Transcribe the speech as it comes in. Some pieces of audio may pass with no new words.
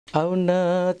आउ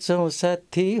नाचौँ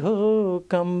साथी हो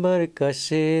कम्बर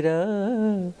कसेर,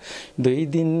 2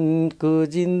 दिनको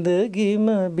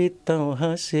जिन्दगीमा बिताउँ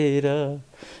हाँसेर।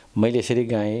 मैले यसरी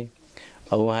गाएँ।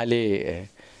 अब उहाँले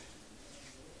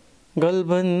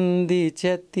गलबन्दी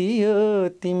च्यातियो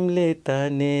तिमीले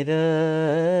तानेर।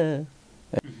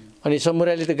 अनि शम्भु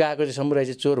राईले त गाएको चाहिँ शम्भु राई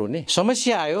चाहिँ चोर हुने।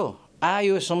 समस्या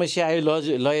आयो समस्या आयो,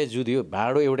 लय जुध्यो,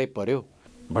 भाँडो एउटै पर्यो।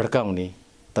 भड्काउने,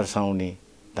 तर्साउने,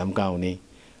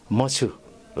 धम्काउने, म छु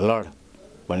लड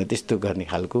भने त्यस्तो गर्ने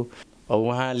खालको। अब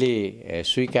उहाँले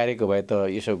स्वीकारेको भए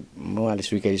त यसो उहाँले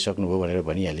स्वीकारिसक्नुभयो भनेर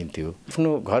भनिहालिन्थ्यो। आफ्नो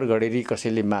घर घडेरी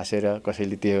कसैले मासेर,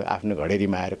 कसैले त्यो आफ्नो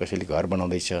घडेरीमा आएर कसैले घर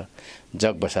बनाउँदैछ,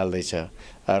 जग बसाल्दैछ,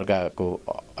 अर्काको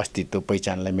अस्तित्व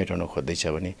पहिचानलाई मेटाउन खोज्दैछ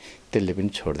भने त्यसले पनि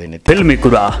छोड्दैन। फिल्मी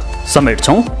कुरा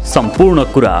समेट्छौँ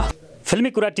सम्पूर्ण कुरा। फिल्मी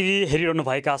कुरा टिभी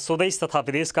हेरिरहनुभएका स्वदेश तथा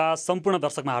विदेशका सम्पूर्ण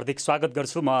दर्शकमा हार्दिक स्वागत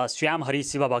गर्छु। म श्याम हरि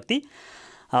शिवभक्ति।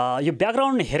 यो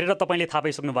ब्याकग्राउन्ड हेरेर तपाईँले थाहा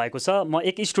पाइसक्नु भएको छ, म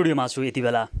एक स्टुडियोमा छु यति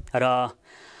बेला र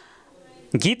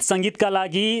गीत सङ्गीतका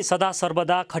लागि सदा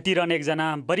सर्वदा खटिरहने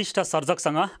एकजना वरिष्ठ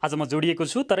सर्जकसँग आज म जोडिएको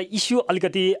छु। तर इस्यु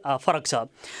अलिकति फरक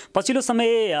छ। पछिल्लो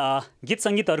समय गीत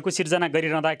सङ्गीतहरूको सिर्जना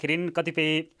गरिरहँदाखेरि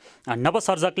कतिपय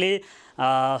नवसर्जकले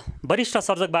वरिष्ठ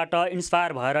सर्जकबाट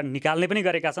इन्स्पायर भएर निकाल्ने पनि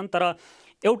गरेका छन्। तर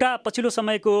एउटा पछिल्लो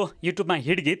समयको युट्युबमा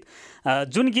हिट गीत,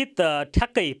 जुन गीत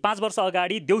ठ्याक्कै 5 वर्ष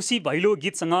अगाडि देउसी भैलो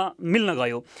गीतसँग मिल्न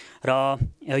गयो र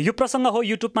यो प्रसङ्ग हो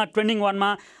युट्युबमा ट्रेन्डिङ 1मा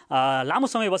लामो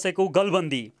समय बसेको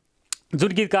गलबन्दी,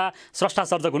 जुन गीतका स्रष्टा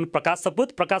सर्जक हुन् प्रकाश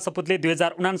सपुत। प्रकाश सपुतले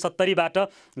 2069बाट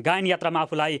गायन यात्रामा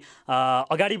आफूलाई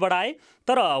अगाडि बढाए।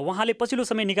 तर उहाँले पछिल्लो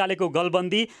समय निकालेको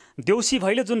गलबन्दी देउसी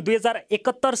भैलो जुन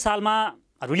 2071 सालमा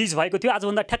रिलिज भएको थियो,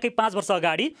 आजभन्दा ठ्याक्कै 5 वर्ष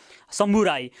अगाडि शम्भु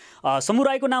राई। शम्भु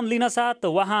राईको नाम लिन साथ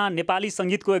उहाँ नेपाली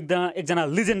सङ्गीतको एकजना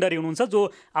लिजेन्डरी हुनुहुन्छ, जो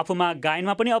आफूमा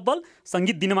गायनमा पनि अब्बल,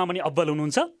 सङ्गीत दिनमा पनि अब्बल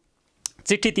हुनुहुन्छ।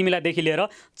 चिट्ठी तिमीलाईदेखि लिएर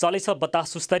चलेछ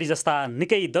बतास सुस्तरी जस्ता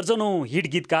निकै दर्जनौँ हिट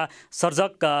गीतका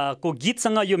सर्जकको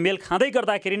गीतसँग यो मेल खाँदै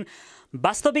गर्दाखेरि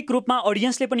वास्तविक रूपमा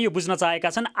अडियन्सले पनि यो बुझ्न चाहेका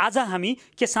छन्। आज हामी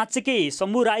के साँच्चैकै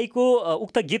शम्भु राईको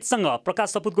उक्त गीतसँग प्रकाश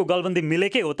सपुतको गलबन्दी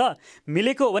मिलेकै हो त?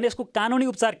 मिलेको हो भने यसको कानुनी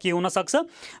उपचार के हुन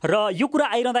सक्छ र यो कुरा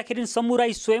आइरहँदाखेरि शम्भु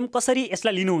राई स्वयं कसरी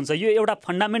यसलाई लिनुहुन्छ? यो एउटा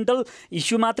फन्डामेन्टल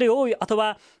इस्यु मात्रै हो अथवा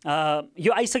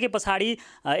यो आइसके पछाडि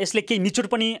यसले केही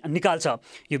निचोड पनि निकाल्छ?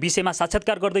 यो विषयमा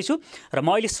साक्षात्कार गर्दैछु र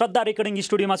म अहिले श्रद्धा रेकर्डिङ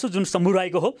स्टुडियोमा छु, जुन शम्भु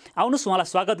राईको हो। आउनुहोस्,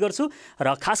 उहाँलाई स्वागत गर्छु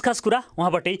र खास कुरा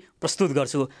उहाँबाटै प्रस्तुत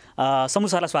गर्छु। शम्भु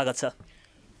सरलाई स्वागत छ।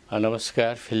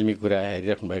 नमस्कार। फिल्मी कुरा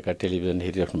हेरिराख्नुभएका, टेलिभिजन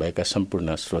हेरिराख्नुभएका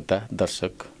सम्पूर्ण श्रोता,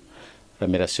 दर्शक र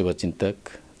मेरा शुभचिन्तक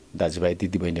दाजुभाइ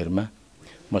दिदीबहिनीहरूमा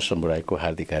म शम्भु राईको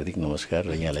हार्दिक नमस्कार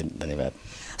र यहाँलाई धन्यवाद।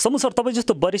 शम्भु सर, तपाईँ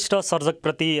जस्तो वरिष्ठ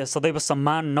सर्जकप्रति सदैव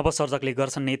सम्मान नवसर्जकले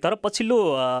गर्छन् नै, तर पछिल्लो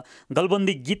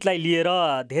गलबन्दी गीतलाई लिएर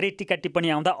धेरै टिका टिप्पणी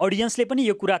आउँदा अडियन्सले पनि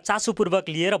यो कुरा चासोपूर्वक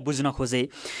लिएर बुझ्न खोजे।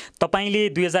 तपाईँले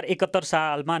 2071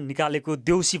 सालमा निकालेको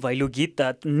देउसी भैलो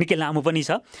गीत निकै लामो पनि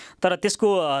छ, तर त्यसको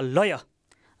लय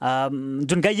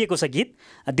जुन गाइएको छ गीत,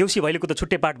 देउसी भैलोको त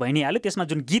छुट्टै पार्ट भइ नै हाल्यो, त्यसमा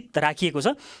जुन गीत राखिएको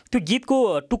छ त्यो गीतको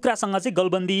टुक्रासँग चाहिँ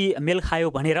गलबन्दी मेल खायो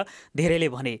भनेर धेरैले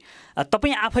भने।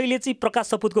 तपाईँ आफैले चाहिँ प्रकाश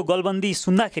सपुतको गलबन्दी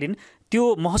सुन्दाखेरि त्यो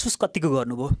महसुस कतिको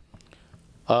गर्नुभयो?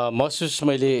 महसुस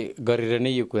मैले गरेर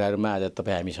नै यो कुराहरूमा आज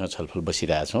तपाईँ हामीसँग छलफल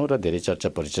बसिरहेछौँ र धेरै चर्चा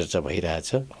परिचर्चा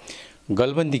भइरहेछ।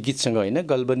 गलबन्दी गीतसँग होइन,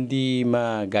 गलबन्दीमा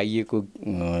गाइएको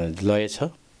लय छ,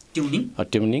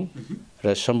 ट्युनिङ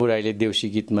र शम्भु राईले देउसी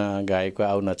गीतमा गाएको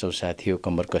आउ नचौ साथी हो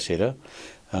कम्बर कसेर,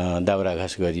 दाउरा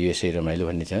घाँस गरियो यसै रमाइलो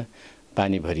भन्ने छ,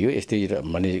 पानी भरियो, यस्तै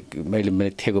भने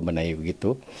मैले थेगो बनाएको गीत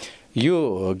हो। यो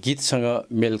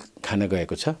गीतसँग मेल खान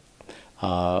गएको छ।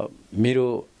 मेरो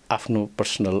आफ्नो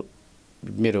पर्सनल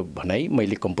मेरो भनाइ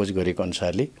मैले कम्पोज गरेको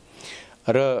अनुसारले,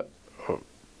 र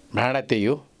भाँडा त्यही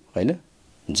हो होइन,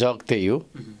 जग त्यही हो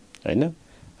होइन,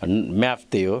 म्याप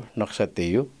त्यही हो, नक्सा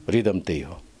त्यही हो, रिदम त्यही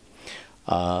हो।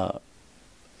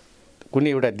 कुनै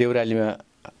एउटा देउरालीमा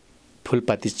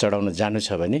फुलपाती चढाउन जानु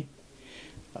छ भने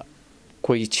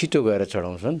कोही छिटो गएर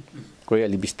चढाउँछन्, कोही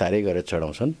अलि बिस्तारै गरेर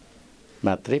चढाउँछन्,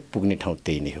 मात्रै पुग्ने ठाउँ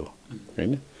त्यही नै हो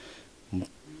होइन।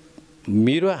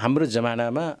 हाम्रो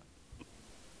जमानामा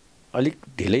अलिक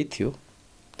ढिलै थियो,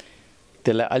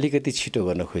 त्यसलाई अलिकति छिटो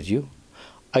गर्न खोजियो।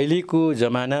 अहिलेको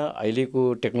जमाना, अहिलेको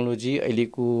टेक्नोलोजी,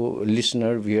 अहिलेको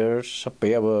लिसनर भ्युअर्स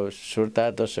सबै अब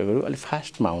श्रोता दर्शकहरू अलिक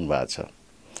फास्टमा आउनु भएको छ,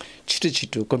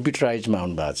 छिटो कम्प्युटराइजमा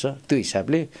आउनु भएको छ। त्यो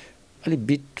हिसाबले अलिक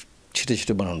बिट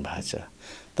छिटो बनाउनु भएको छ,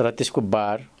 तर त्यसको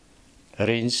बार,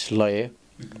 रेन्ज, लय,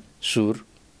 सुर,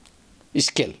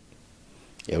 स्केल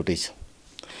एउटै छ।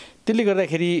 त्यसले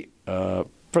गर्दाखेरि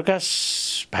प्रकाश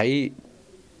भाइ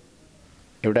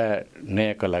एउटा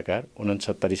नयाँ कलाकार,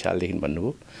 69 सालदेखि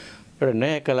भन्नुभयो, एउटा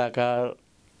नयाँ कलाकार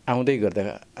आउँदै गर्दा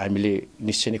हामीले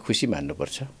निश्चय नै खुसी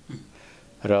मान्नुपर्छ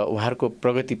र उहाँहरूको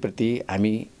प्रगतिप्रति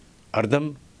हामी हरदम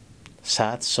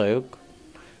साथ सहयोग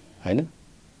हैन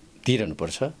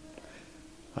दिइरहनुपर्छ।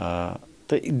 त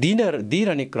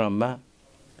दिइरहने क्रममा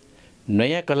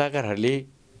नयाँ कलाकारहरूले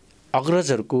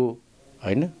अग्रजहरूको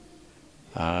हैन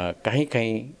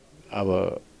कहीँ अब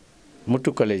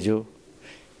मुटु कलेजो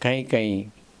कहीँ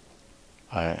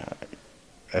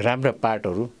राम्रा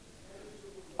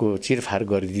पार्टहरूको चिरफार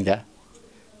गरिदिँदा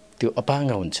त्यो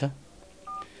अपाङ्ग हुन्छ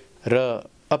र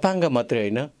अपाङ्ग मात्रै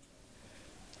होइन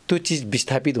त्यो चिज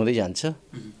विस्थापित हुँदै जान्छ,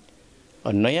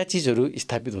 नयाँ चिजहरू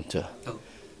स्थापित हुन्छ।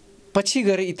 पछि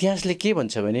गएर इतिहासले के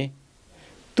भन्छ भने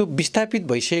त्यो विस्थापित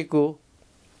भइसकेको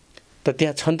त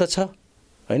त्यहाँ छन् त छ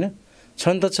हैन,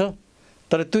 छन् त छ,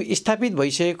 तर त्यो स्थापित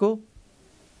भइसकेको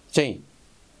चाहिँ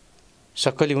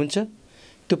सक्कली हुन्छ,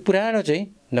 त्यो पुरानो चाहिँ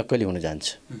नक्कली हुन जान्छ,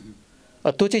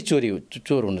 त्यो चाहिँ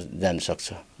चोर हुन जान सक्छ।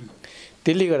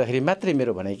 त्यसले गर्दाखेरि मात्रै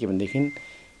मेरो भनाइ के भनेदेखि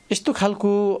यस्तो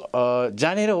खालको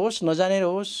जानेर होस् नजानेर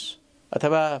होस्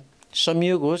अथवा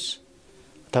संयोग होस्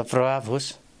अथवा प्रभाव होस्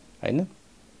हैन,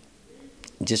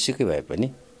 जेसुकै भए पनि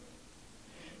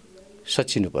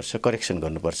सचिनुपर्छ, करेक्सन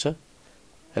गर्नुपर्छ,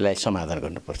 यसलाई समाधान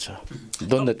गर्नुपर्छ,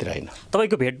 द्वन्द्वतिर होइन।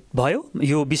 तपाईँको भेट भयो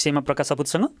यो विषयमा प्रकाश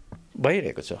सपुतसँग?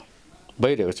 भइरहेको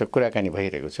छ, कुराकानी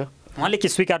भइरहेको छ। उहाँले के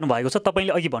स्वीकार्नु भएको छ?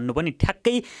 तपाईँले अघि भन्नु पनि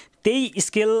ठ्याक्कै त्यही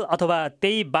स्केल अथवा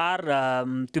त्यही बार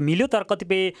त्यो मिल्यो, तर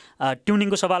कतिपय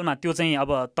ट्युनिङको सवालमा त्यो चाहिँ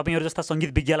अब तपाईँहरू जस्ता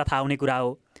सङ्गीत विज्ञलाई थाहा हुने कुरा हो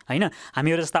हैन।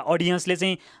 हामीहरू जस्ता अडियन्सले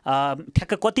चाहिँ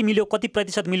ठ्याक्क कति मिल्यो कति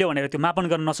प्रतिशत मिल्यो भनेर त्यो मापन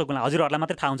गर्न नसक्नुला, हजुरहरूलाई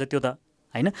मात्रै थाहा हुन्छ त्यो त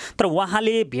हैन। तर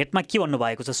उहाँले भेटमा के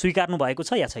भन्नुभएको छ, स्वीकार्नु भएको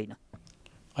छ या छैन?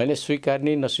 होइन,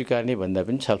 स्वीकार्ने नस्वीकार्ने भन्दा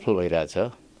पनि छलफल भइरहेछ।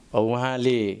 अब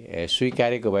उहाँले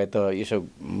स्वीकारेको भए त यसो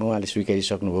उहाँले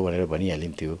स्वीकारिसक्नुभयो भनेर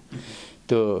भनिहालिन्थ्यो।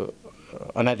 त्यो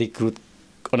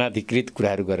अनाधिकृत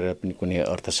कुराहरू गरेर पनि कुनै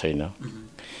अर्थ छैन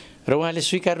र उहाँले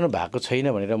स्वीकार्नु भएको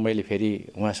छैन भनेर मैले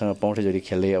फेरि उहाँसँग पौँठेजोरी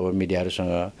खेल्दै अब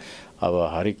मिडियाहरूसँग अब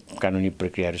हरेक कानुनी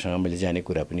प्रक्रियाहरूसँग मैले जाने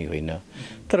कुरा पनि होइन।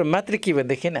 तर मात्र के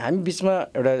भनेदेखि हामी बिचमा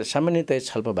एउटा सामान्यतया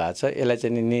छलफल भएको छ, यसलाई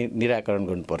चाहिँ निराकरण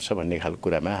गर्नुपर्छ भन्ने खालको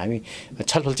कुरामा हामी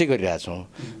छलफल चाहिँ गरिरहेछौँ।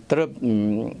 तर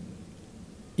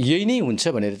यही नै हुन्छ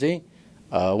भनेर चाहिँ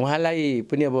उहाँलाई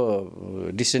पनि अब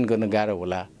डिसिसन गर्न गाह्रो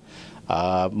होला।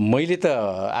 मैले त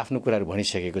आफ्नो कुराहरू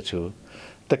भनिसकेको छु।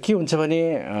 त के हुन्छ भने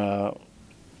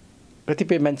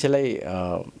कतिपय मान्छेलाई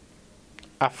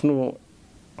आफ्नो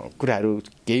कुराहरू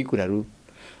केही कुराहरू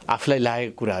आफूलाई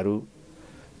लागेको कुराहरू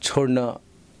छोड्न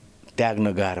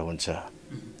त्याग्न गाह्रो हुन्छ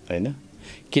हैन,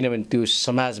 किनभने त्यो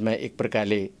समाजमा एक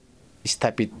प्रकारले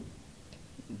स्थापित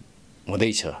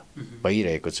हुँदैछ,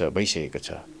 भइसकेको छ।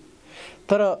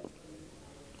 तर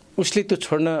उसले त्यो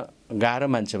छोड्न गाह्रो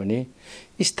मान्छ भने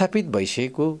स्थापित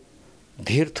भइसकेको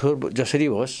धेर थोर जसरी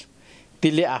होस्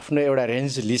त्यसले आफ्नो एउटा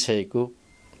रेन्ज लिइसकेको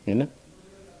हैन,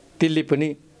 त्यसले पनि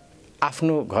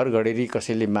आफ्नो घर घडेरी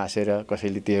कसैले मासेर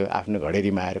कसैले त्यो आफ्नो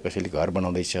घडेरीमा आएर कसैले घर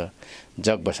बनाउँदैछ,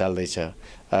 जग बसाल्दैछ,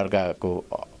 अर्काको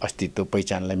अस्तित्व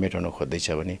पहिचानलाई मेटाउन खोज्दैछ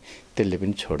भने त्यसले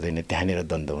पनि छोड्दैन, त्यहाँनिर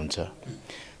द्वन्द्व हुन्छ।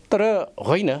 तर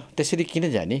होइन, त्यसरी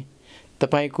किन जाने?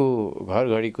 तपाईँको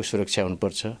घरघडीको सुरक्षा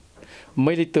हुनुपर्छ।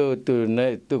 मैले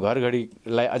त्यो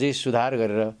घरघडीलाई अझै सुधार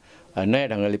गरेर नयाँ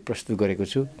ढङ्गले प्रस्तुत गरेको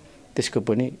छु, त्यसको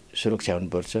पनि सुरक्षा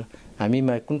हुनुपर्छ।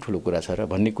 हामीमा कुन ठुलो कुरा छ र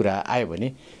भन्ने कुरा आयो भने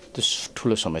त्यो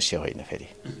ठुलो समस्या होइन फेरि।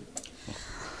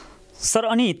 सर,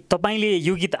 अनि तपाईँले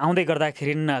यो गीत आउँदै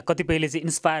गर्दाखेरि कतिपयले चाहिँ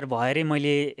इन्स्पायर भएरै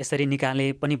मैले यसरी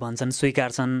निकालेँ पनि भन्छन्,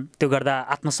 स्वीकार्छन्। त्यो गर्दा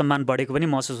आत्मसम्मान बढेको पनि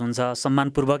महसुस हुन्छ,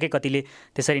 सम्मानपूर्वकै कतिले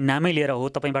त्यसरी नामै लिएर हो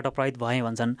तपाईँबाट प्रभावित भएँ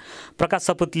भन्छन्। प्रकाश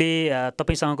सपुतले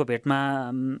तपाईँसँगको भेटमा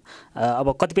अब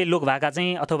कतिपय लोक भाका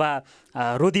चाहिँ अथवा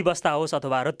रोदी बस्दा होस्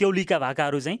अथवा रत्यौलीका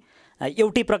भाकाहरू चाहिँ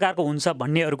एउटै प्रकारको हुन्छ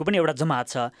भन्नेहरूको पनि एउटा जमात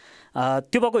छ।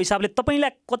 त्यो भएको हिसाबले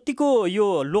तपाईँलाई कतिको यो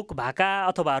लोक भाका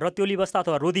अथवा रत्यौली बस्दा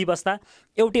अथवा रोदी बस्दा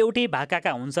एउटै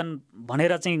भाकाका हुन्छन्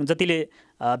भनेर चाहिँ जतिले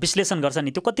विश्लेषण गर्छ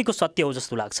नि, त्यो कतिको सत्य हो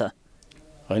जस्तो लाग्छ?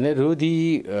 होइन, रोदी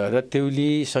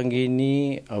रत्यौली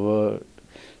सङ्गिनी अब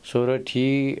सोरठी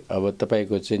अब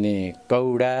तपाईँको चाहिँ नि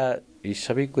कौडा, यी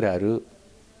सबै कुराहरू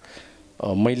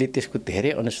मैले त्यसको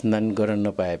धेरै अनुसन्धान गर्न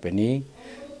नपाए पनि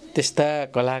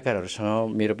त्यस्ता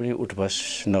कलाकारहरूसँग मेरो पनि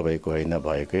उठबस नभएको होइन,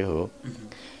 भएकै हो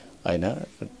होइन।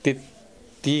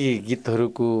 ती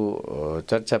गीतहरूको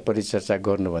चर्चा परिचर्चा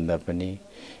गर्नुभन्दा पनि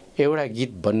एउटा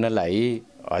गीत बन्नलाई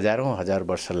हजार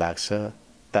वर्ष लाग्छ,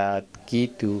 ताकि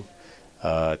त्यो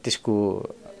त्यसको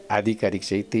आधिकारिक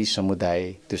चाहिँ त्यही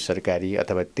समुदाय, त्यो सरकारी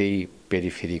अथवा त्यही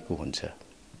पेरिफेरीको हुन्छ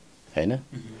हैन।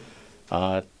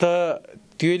 त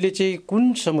त्यसले चाहिँ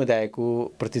कुन समुदायको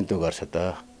प्रतिनिधित्व गर्छ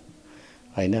त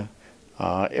हैन?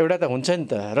 एउटा त हुन्छ नि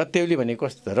त, रत्यौली भनेको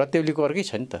कस्तो त, रत्यौलीको अर्कै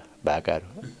छ नि त भाकाहरू,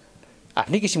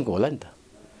 आफ्नै किसिमको होला नि त,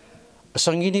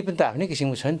 सङ्गीनी पनि त आफ्नै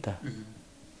किसिमको छ नि त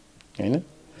हैन।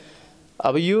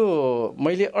 अब यो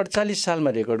मैले 48 सालमा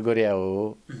रेकर्ड गरे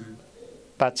हो,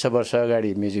 5-6 वर्ष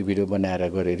अगाडि म्युजिक भिडियो बनाएर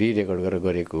गरेँ, रिरेकर्ड गरेर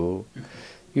गरेको हो।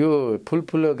 यो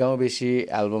फुलफुलो गाउँबेसी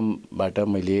एल्बमबाट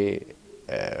मैले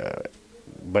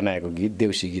बनाएको गीत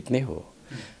देउसी गीत नै हो।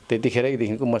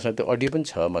 त्यतिखेरदेखिको मसँग त्यो अडियो पनि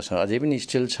छ, मसँग अझै पनि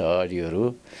स्टिल छ अडियोहरू।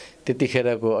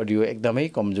 त्यतिखेरको अडियो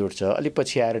एकदमै कमजोर छ। अलि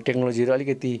पछि आएर टेक्नोलोजीहरू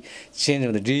अलिकति चेन्ज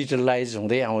हुँदै डिजिटलाइज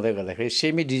हुँदै आउँदै गर्दाखेरि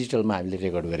सेमी डिजिटलमा हामीले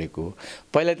रेकर्ड गरेको।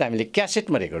 पहिला त हामीले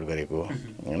क्यासेटमा रेकर्ड गरेको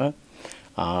हैन,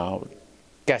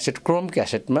 क्यासेट क्रोम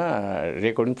क्यासेटमा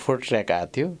रेकर्डिङ 4 ट्र्याक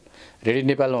आएको थियो। रेडियो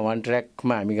नेपालमा 1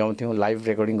 ट्र्याकमा हामी गाउँथ्यौँ, लाइभ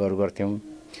रेकर्डिङहरू गर्थ्यौँ।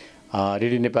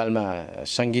 रेडियो नेपालमा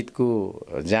सङ्गीतको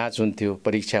जाँच हुन्थ्यो,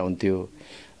 परीक्षा हुन्थ्यो,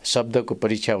 शब्दको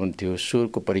परीक्षा हुन्थ्यो,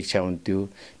 सुरको परीक्षा हुन्थ्यो।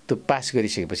 त्यो पास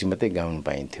गरिसकेपछि मात्रै गाउनु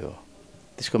पाइन्थ्यो,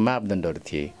 त्यसको मापदण्डहरू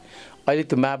थिए। अहिले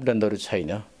त्यो मापदण्डहरू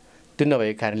छैन। त्यो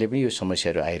नभएको कारणले पनि यो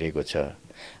समस्याहरू आइरहेको छ।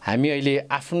 हामी अहिले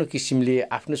आफ्नो किसिमले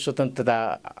आफ्नो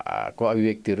स्वतन्त्रताको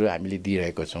अभिव्यक्तिहरू हामीले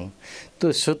दिइरहेको छौँ। त्यो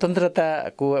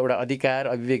स्वतन्त्रताको एउटा अधिकार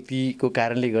अभिव्यक्तिको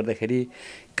कारणले गर्दाखेरि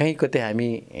कहीँ कतै हामी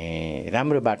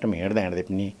राम्रो बाटोमा हिँड्दा हिँड्दै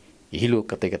पनि हिलो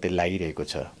कतै कतै लागिरहेको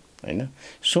छ हैन।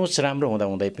 सोच राम्रो हुँदा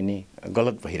हुँदै पनि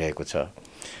गलत भइरहेको छ।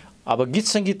 अब गीत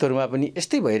सङ्गीतहरूमा पनि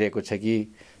यस्तै भइरहेको छ कि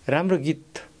राम्रो गीत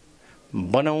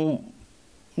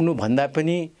बनाउनु भन्दा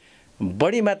पनि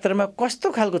बढी मात्रामा कस्तो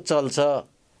खालको चल्छ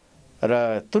र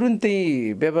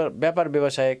तुरुन्तै व्यापार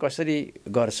व्यवसाय कसरी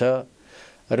गर्छ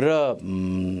र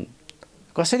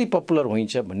कसरी पपुलर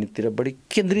हुन्छ भन्नेतिर बढी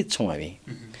केन्द्रित छौँ हामी।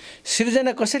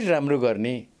 सृजना कसरी राम्रो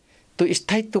गर्ने, त्यो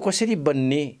स्थायित्व कसरी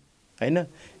बन्ने हैन,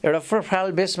 एउटा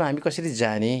प्रोफाइल बेसमा हामी कसरी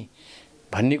जाने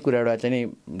भन्ने कुरा एउटा चाहिँ नि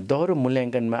दोहोरो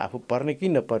मूल्याङ्कनमा आफू पर्ने कि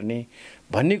नपर्ने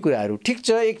भन्ने कुराहरू। ठिक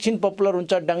छ, एकछिन पपुलर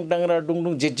हुन्छ, डाङडाङ र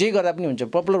डुङडुङ जे गर्दा पनि हुन्छ।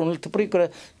 पपुलर हुनु थुप्रै कुरा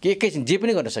एकैछिन जे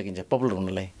पनि गर्न सकिन्छ पपुलर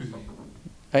हुनलाई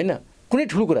हैन, कुनै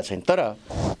ठुलो कुरा छैन। तर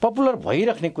पपुलर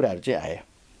भइराख्ने कुराहरू चाहिँ आयो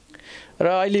र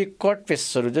अहिले कट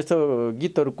पेस्टहरू जस्तो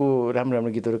गीतहरूको राम्रो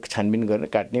राम्रो गीतहरू छानबिन गर्ने,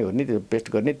 काट्ने ओर्ने, त्यो पेस्ट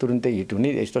गर्ने, तुरुन्तै हिट हुने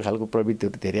यस्तो खालको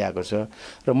प्रवृत्तिहरू धेरै आएको छ।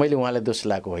 र मैले उहाँलाई दोष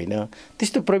लगाएको होइन,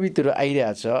 त्यस्तो प्रवृत्तिहरू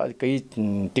आइरहेछ, केही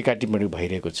टिका टिप्पणी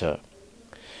भइरहेको छ।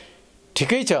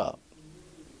 ठिकै छ,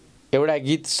 एउटा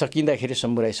गीत सकिँदाखेरि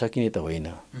शम्भु राई सकिने त होइन,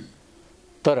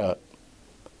 तर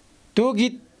त्यो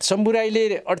गीत शम्भु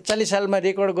राईले 48 सालमा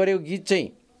रेकर्ड गरेको गीत चाहिँ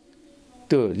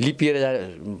त्यो लिपिएर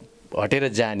हटेर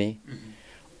जाने,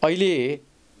 अहिले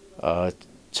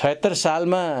 76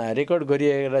 सालमा रेकर्ड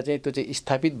गरिएर चाहिँ त्यो चाहिँ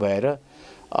स्थापित भएर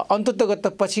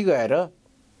अन्ततगत पछि गएर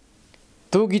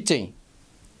त्यो गीत चाहिँ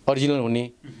ओरिजिनल हुने,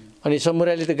 अनि शम्भु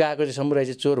राईले त गाएको चाहिँ शम्भु राई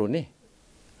चाहिँ चोर हुने,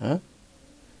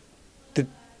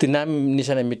 त्यो नाम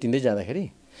निशाना मेटिँदै जाँदाखेरि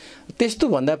त्यस्तो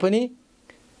भन्दा पनि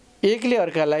एकले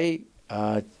अर्कालाई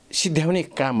सिद्ध्याउने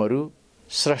कामहरू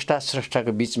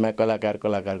स्रष्टाको बिचमा,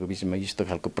 कलाकारको बिचमा यस्तो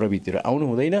खालको प्रवृत्तिहरू आउनु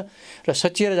हुँदैन र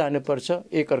सचिएर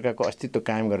जानुपर्छ, एकअर्काको अस्तित्व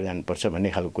कायम गरेर जानुपर्छ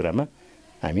भन्ने खालको कुरामा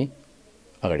हामी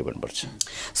अगाडि बढ्नुपर्छ।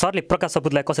 सरले प्रकाश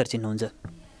सपुतलाई कसरी चिन्नुहुन्छ?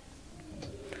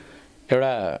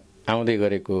 एउटा आउँदै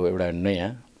गरेको एउटा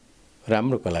नयाँ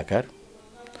राम्रो कलाकार,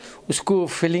 उसको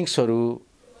फिलिङ्सहरू,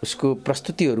 उसको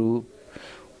प्रस्तुतिहरू,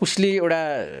 उसले एउटा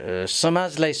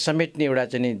समाजलाई समेट्ने एउटा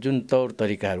चाहिँ जुन तौर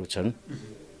तरिकाहरू छन्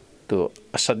त्यो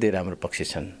असाध्यै राम्रो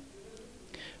पक्ष छन्।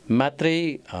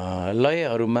 मात्रै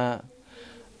लयहरूमा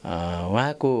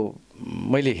उहाँको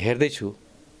मैले हेर्दैछु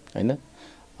हैन,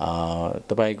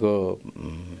 तपाईँको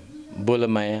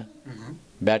बोलमाया,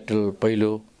 ब्याटल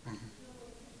पहिलो,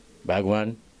 भगवान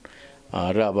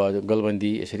र अब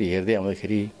गलबन्दी यसरी हेर्दै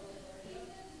आउँदाखेरि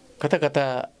कता कता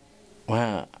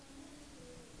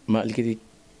उहाँमा अलिकति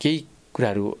केही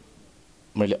कुराहरू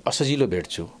मैले असजिलो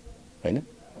भेट्छु हैन।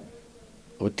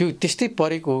 अब त्यो त्यस्तै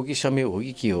परेको हो कि समय हो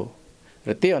कि के हो,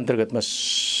 र त्यही अन्तर्गतमा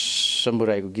शम्भु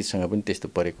राईको गीतसँग पनि त्यस्तो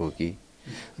परेको हो कि,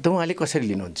 त उहाँले कसरी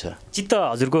लिनुहुन्छ? चित्त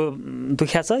हजुरको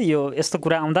दुख्या छ यो यस्तो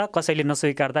कुरा आउँदा, कसैले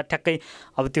नस्वीकार्दा ठ्याक्कै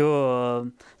अब त्यो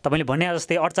तपाईँले भने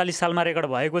जस्तै 48 सालमा रेकर्ड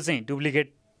भएको चाहिँ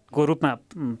डुप्लिकेटको रूपमा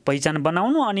पहिचान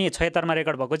बनाउनु, अनि 76मा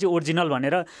रेकर्ड भएको चाहिँ ओरिजिनल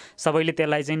भनेर सबैले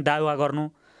त्यसलाई चाहिँ दावा गर्नु,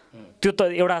 त्यो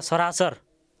त एउटा सरासर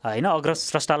होइन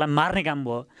अग्रस्रष्टालाई मार्ने काम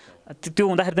भयो। त्यो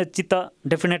हुँदाखेरि त चित्त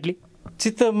डेफिनेटली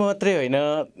चित्त मात्रै होइन,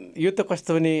 यो त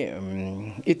कस्तो भने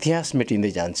इतिहास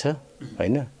मेटिँदै जान्छ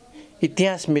होइन।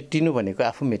 इतिहास मेटिनु भनेको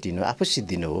आफू मेटिनु, आफू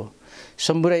सिद्धिनु हो।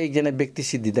 शम्भु राई एकजना व्यक्ति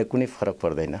सिद्धिँदा कुनै फरक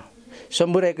पर्दैन।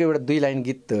 शम्भु राईको एउटा 2 लाइन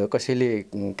गीत कसैले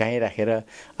काहीँ राखेर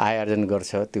आय आर्जन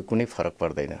गर्छ, त्यो कुनै फरक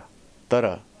पर्दैन।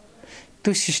 तर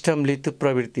त्यो सिस्टमले, त्यो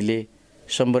प्रवृत्तिले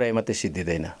शम्भु राई मात्रै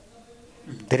सिद्धिँदैन,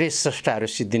 धेरै स्रष्टाहरू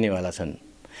सिद्धिनेवाला छन्,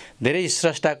 धेरै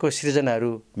स्रष्टाको सृजनाहरू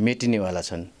मेटिनेवाला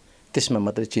छन्। त्यसमा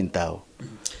मात्रै चिन्ता हो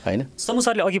होइन। शम्भु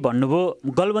सरले अघि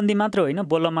भन्नुभयो गलबन्दी मात्र होइन,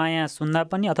 बोल माया सुन्दा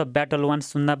पनि अथवा ब्याटल वान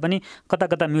सुन्दा पनि कता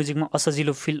कता म्युजिकमा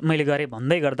असजिलो फिल मैले गरेँ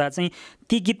भन्दै गर्दा चाहिँ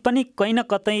ती गीत पनि कहीँ न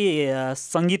कतै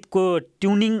सङ्गीतको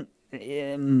ट्युनिङ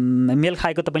मेल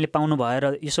खाएको तपाईँले पाउनु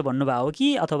भएर यसो भन्नुभयो हो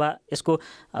कि अथवा यसको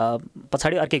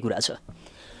पछाडि अर्कै कुरा छ?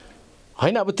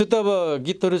 होइन, अब त्यो त अब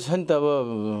गीतहरू छ नि त, अब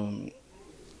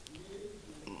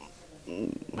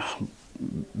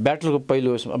ब्याटलको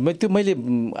पहिलो त्यो मैले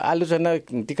आलोचना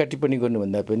टिका टिप्पणी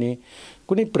गर्नुभन्दा पनि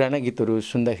कुनै पुराना गीतहरू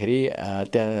सुन्दाखेरि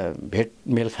त्यहाँ भेट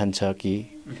मेल खान्छ कि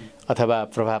अथवा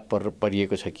प्रभाव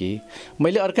परिएको छ कि,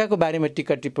 मैले अर्काको बारेमा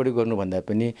टिका टिप्पणी गर्नुभन्दा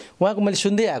पनि उहाँको मैले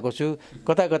सुन्दै आएको छु,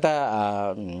 कता कता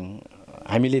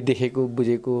हामीले देखेको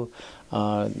बुझेको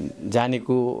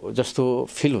जानेको जस्तो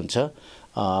फिल हुन्छ।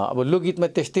 अब लोकगीतमा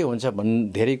त्यस्तै हुन्छ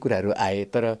धेरै कुराहरू आए,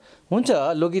 तर हुन्छ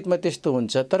लोकगीतमा त्यस्तो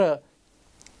हुन्छ, तर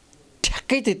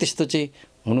ठ्याक्कै चाहिँ त्यस्तो चाहिँ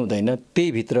हुनु हुँदैन।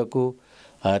 त्यही भित्रको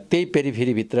त्यही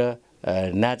पेरिफेरीभित्र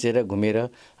नाचेर घुमेर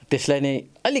त्यसलाई नै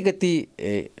अलिकति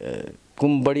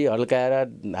कुम बढी हल्काएर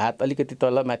हात अलिकति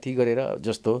तल माथि गरेर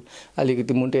जस्तो,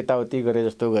 अलिकति मुन्टे यताउति गरे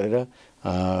जस्तो गरेर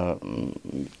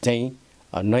चाहिँ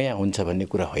नयाँ हुन्छ भन्ने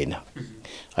कुरा होइन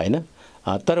होइन।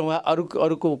 तर उहाँ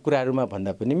अरूको कुराहरूमा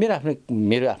भन्दा पनि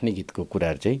मेरो आफ्नै गीतको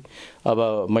कुराहरू चाहिँ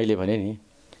अब मैले भने नि,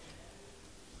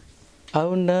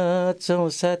 आउ नाचौँ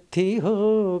साथी हो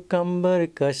कम्बर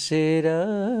कसेर,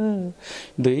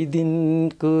 2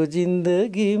 दिनको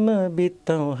जिन्दगीमा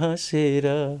बिताउँ हाँसेर,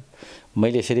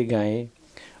 मैले यसरी गाएँ।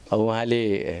 अब उहाँले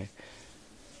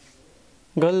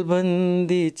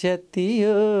गलबन्दी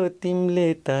च्यातियो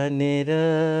तिमीले तानेर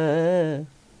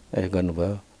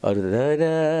गर्नुभयो, अरू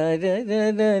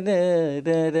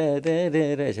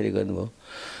यसरी गर्नुभयो।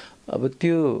 अब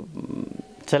त्यो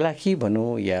चलाखी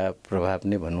भनौँ या प्रभाव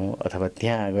नै भनौँ अथवा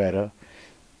त्यहाँ गएर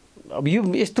अब यो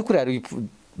यस्तो कुराहरू,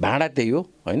 भाँडा त्यही हो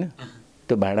होइन,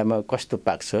 त्यो भाँडामा कस्तो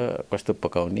पाक्छ कस्तो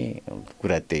पकाउने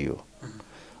कुरा त्यही हो।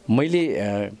 मैले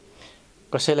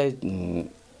कसैलाई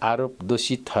आरोप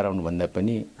दोषी ठहराउनुभन्दा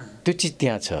पनि त्यो चिज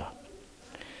त्यहाँ छ।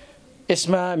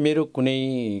 यसमा मेरो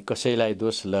कुनै कसैलाई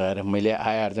दोष लगाएर मैले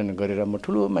आय आर्जन गरेर म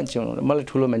ठुलो मान्छे हुनु, मलाई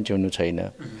ठुलो मान्छे हुनु छैन।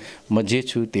 म जे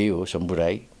छु त्यही हो, शम्भु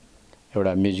राई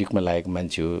एउटा म्युजिकमा लागेको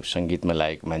मान्छे हो, सङ्गीतमा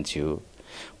लागेको मान्छे हो।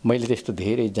 मैले त्यस्तो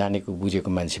धेरै जानेको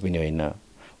बुझेको मान्छे पनि होइन,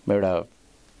 म एउटा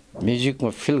म्युजिकमा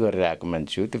फिल गरेर आएको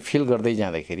मान्छे हो। त्यो फिल गर्दै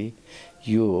जाँदाखेरि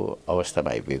यो अवस्थामा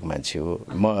आइपुगेको मान्छे हो।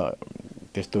 म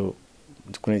त्यस्तो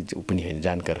कुनै पनि होइन,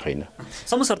 जानकार होइन।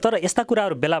 शम्भु सर, तर यस्ता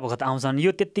कुराहरू बेला बखत आउँछन्,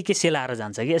 यो त्यत्तिकै सेलाएर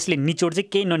जान्छ कि यसले निचोड चाहिँ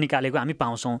केही ननिकालेको हामी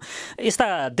पाउँछौँ।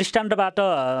 यस्ता दृष्टान्तबाट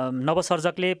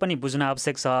नवसर्जकले पनि बुझ्न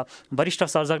आवश्यक छ, वरिष्ठ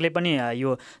सर्जकले पनि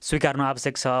यो स्वीकार्नु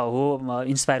आवश्यक छ, हो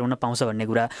इन्सपायर हुन पाउँछ भन्ने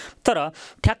कुरा। तर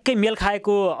ठ्याक्कै मेल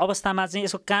खाएको अवस्थामा चाहिँ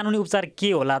यसको कानुनी उपचार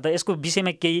के होला त? यसको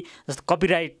विषयमा केही जस्तो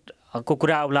कपिराइटको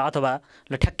कुरा होला अथवा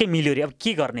ल ठ्याक्कै मिल्यो अरे अब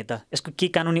के गर्ने त? यसको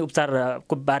के कानुनी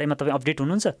उपचारको बारेमा तपाईँ अपडेट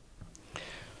हुनुहुन्छ?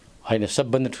 होइन,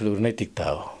 सबभन्दा ठुलो नैतिकता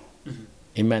हो,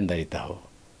 इमान्दारिता हो।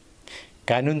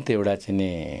 कानुन त एउटा चाहिँ नि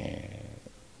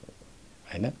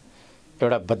होइन,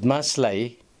 एउटा बदमासलाई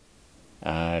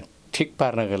ठिक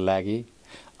पार्नको लागि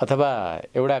अथवा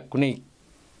एउटा कुनै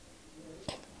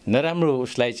नराम्रो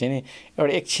उसलाई चाहिँ नि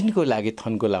एउटा एकछिनको लागि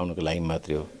थन्को लाउनुको लागि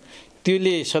मात्रै हो।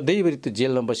 त्यसले सधैँभरि त्यो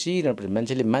जेलमा बसिरहनु पर्छ।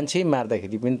 मान्छेले मान्छे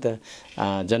मार्दाखेरि पनि त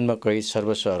जन्म कैद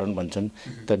सर्वस्व हरण भन्छन्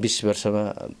त, 20 वर्षमा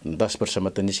 10 वर्षमा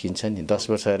त निस्किन्छ नि। 10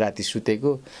 वर्ष राति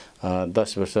सुतेको,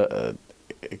 10 वर्ष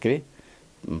के अरे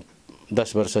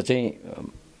 10 वर्ष चाहिँ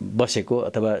बसेको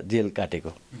अथवा जेल काटेको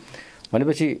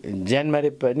भनेपछि ज्यान मारे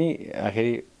पनि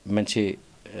आखिरी मान्छे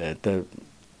त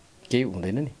केही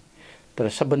हुँदैन नि।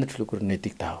 तर सबभन्दा ठुलो कुरो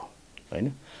नैतिकता हो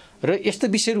होइन। र यस्तो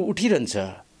विषयहरू उठिरहन्छ,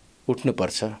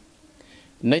 उठ्नुपर्छ।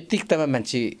 नैतिकतामा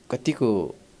मान्छे कतिको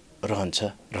रहन्छ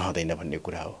रहँदैन भन्ने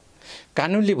कुरा हो।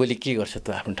 कानुनले भोलि के गर्छ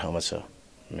त आफ्नो ठाउँमा छ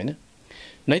होइन।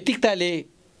 नैतिकताले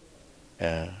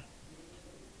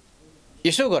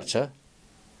यसो गर्छ,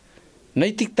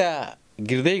 नैतिकता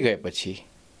गिर्दै गएपछि,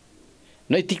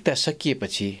 नैतिकता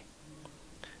सकिएपछि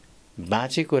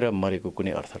बाँचेको र मरेको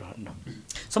कुनै अर्थ रहन्न।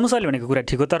 समस्याले भनेको कुरा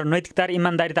ठिक हो, तर नैतिकता र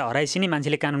इमान्दारिता हराएपछि नै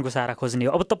मान्छेले कानुनको सहारा खोज्ने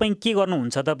हो। अब तपाईँ के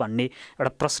गर्नुहुन्छ त भन्ने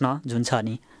एउटा प्रश्न जुन छ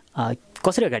नि,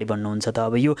 कसरी अगाडि बढ्नुहुन्छ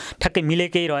त? अब यो ठ्याक्कै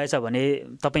मिलेकै रहेछ भने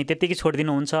तपाईँ त्यत्तिकै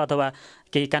छोडिदिनुहुन्छ अथवा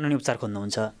केही कानुनी उपचार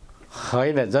खोज्नुहुन्छ?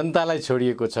 होइन, जनतालाई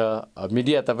छोडिएको छ,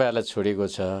 मिडिया तपाईँहरूलाई छोडिएको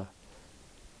छ,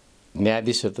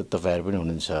 न्यायाधीशहरू त तपाईँहरू पनि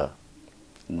हुनुहुन्छ,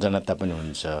 जनता पनि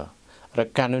हुनुहुन्छ र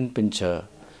कानुन पनि छ।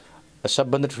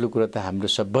 सबभन्दा ठुलो कुरा त हाम्रो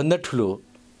सबभन्दा ठुलो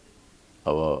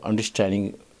अब अन्डरस्ट्यान्डिङ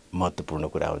महत्त्वपूर्ण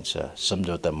कुरा हुन्छ,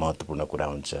 सम्झौता महत्त्वपूर्ण कुरा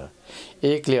हुन्छ।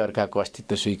 एकले अर्काको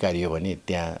अस्तित्व स्वीकार्यो भने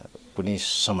त्यहाँ कुनै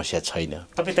समस्या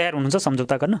छैन। तपाईँ तयार हुनुहुन्छ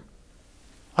सम्झौता गर्न?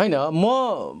 होइन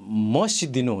म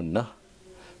सिद्धिनुहुन्न,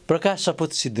 प्रकाश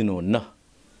सपुत सिद्धिनुहुन्न,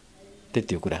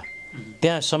 त्यति हो कुरा।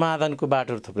 त्यहाँ समाधानको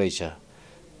बाटोहरू थुप्रै छ,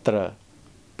 तर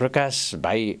प्रकाश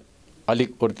भाइ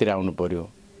अलिक ओरतिर आउनु पर्यो,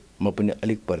 म पनि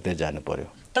अलिक परतिर जानु पर्यो।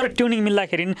 तर ट्युनिङ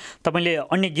मिल्दाखेरि तपाईँले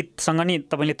अन्य गीतसँग नि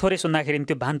तपाईँले थोरै सुन्दाखेरि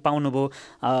त्यो भान पाउनुभयो,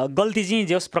 गल्ती चाहिँ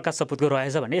जे होस् प्रकाश सपुतको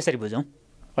रहेछ भन्ने यसरी बुझौँ?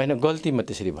 होइन, गल्ती म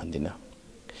त्यसरी भन्दिनँ।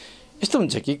 यस्तो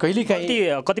हुन्छ कि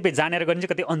कहिलेकाहीँ कतिपय जानेर गरिन्छ,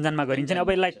 कति अन्जानमा गरिन्छ नि। अब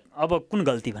यसलाई अब कुन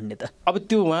गल्ती भन्ने त? अब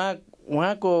त्यो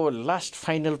उहाँको लास्ट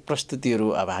फाइनल प्रस्तुतिहरू,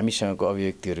 अब हामीसँगको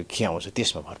अभिव्यक्तिहरू के आउँछ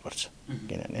त्यसमा भर पर्छ।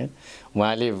 किनभने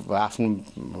उहाँले आफ्नो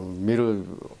मेरो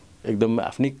एकदम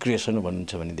आफ्नै क्रिएसन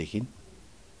भन्नुहुन्छ भनेदेखि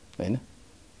होइन,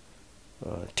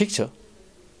 ठिक छ,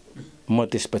 म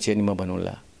त्यसपछि अनि म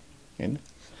बनाउँला होइन।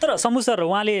 तर शम्भु सर,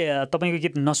 उहाँले तपाईँको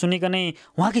गीत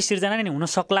नसुनिकनै उहाँकै सिर्जना नै हुन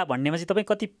सक्ला भन्नेमा चाहिँ तपाईँ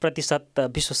कति प्रतिशत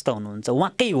विश्वस्त हुनुहुन्छ?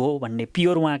 उहाँकै हो भन्ने,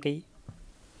 प्योर उहाँकै?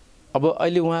 अब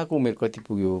अहिले उहाँको उमेर कति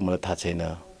पुग्यो मलाई थाहा छैन।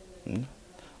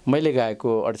 मैले गाएको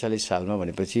 48 सालमा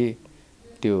भनेपछि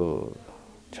त्यो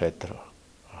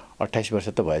 28 वर्ष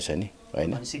त भएछ नि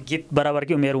होइन। गीत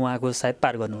बराबरकै उमेर उहाँको सायद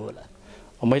पार गर्नुभयो होला।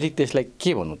 मैले त्यसलाई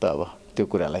के भन्नु त अब त्यो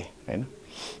कुरालाई होइन।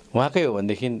 उहाँकै हो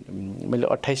भनेदेखि मैले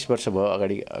 28 वर्ष भयो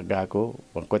अगाडि गएको,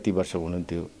 कति वर्ष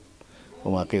हुनुहुन्थ्यो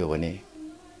उहाँकै हो भने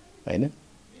होइन।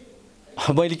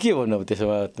 मैले के भन्नु अब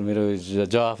त्यसमा मेरो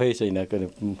जवाफै छैन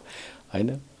होइन।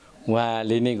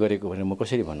 उहाँले नै गरेको भने म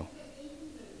कसरी भनौँ?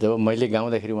 जब मैले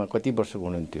गाउँदाखेरि उहाँ कति वर्षको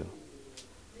हुनुहुन्थ्यो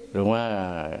र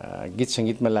उहाँ गीत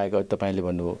सङ्गीतमा लागेको तपाईँले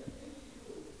भन्नुभयो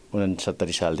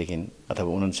 69 सालदेखि अथवा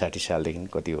 59 सालदेखि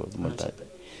कति हो म त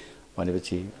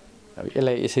भनेपछि अब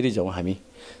यसलाई यसरी जाउँ हामी।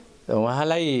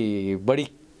 उहाँलाई बढी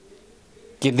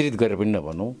केन्द्रित गरेर पनि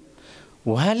नभनौँ,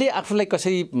 उहाँले आफूलाई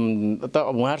कसरी त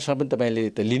उहाँहरूसँग पनि तपाईँले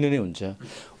त लिनु नै हुन्छ।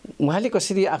 उहाँले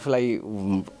कसरी आफूलाई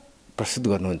प्रस्तुत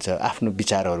गर्नुहुन्छ, आफ्नो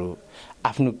विचारहरू,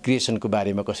 आफ्नो क्रिएसनको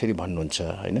बारेमा कसरी भन्नुहुन्छ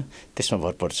होइन, त्यसमा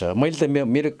भर पर्छ। मैले त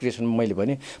मेरो क्रिएसन मैले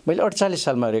भने मैले 48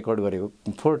 सालमा रेकर्ड गरेको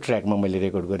 4 ट्र्याकमा मैले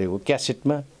रेकर्ड गरेको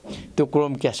क्यासेटमा, त्यो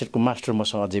क्रोम क्यासेटको मास्टर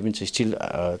मसँग अझै पनि स्टिल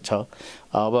छ।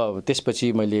 अब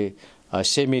त्यसपछि मैले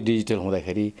सेमी डिजिटल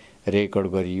हुँदाखेरि रेकर्ड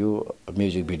गरियो,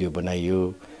 म्युजिक भिडियो बनाइयो।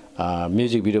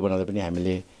 म्युजिक भिडियो बनाउँदा पनि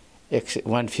हामीले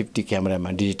 150 क्यामेरामा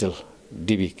डिजिटल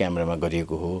डिबी क्यामेरामा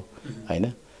गरिएको हो होइन।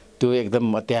 त्यो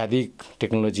एकदम अत्याधिक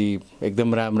टेक्नोलोजी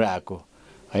एकदम राम्रो आएको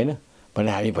होइन भने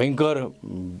हामी भयङ्कर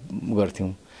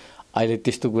गर्थ्यौँ। अहिले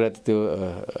त्यस्तो कुरा त त्यो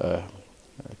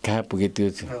कहाँ पुगे त्यो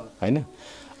होइन।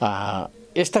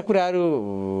 यस्ता कुराहरू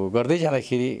गर्दै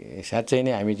जाँदाखेरि साँच्चै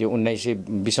नै हामी चाहिँ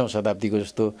 1920औं शताब्दीको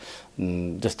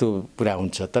जस्तो पुरा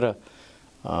हुन्छ। तर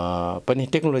पनि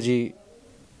टेक्नोलोजी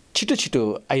छिटो छिटो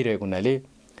आइरहेको हुनाले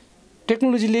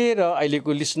टेक्नोलोजीले र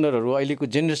अहिलेको लिसनरहरू, अहिलेको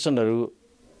जेनेरेसनहरू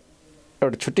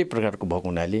एउटा छुट्टै प्रकारको भएको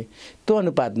हुनाले त्यो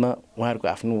अनुपातमा उहाँहरूको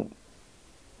आफ्नो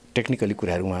टेक्निकली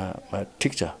कुराहरू उहाँमा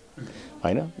ठिक छ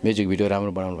होइन। म्युजिक भिडियो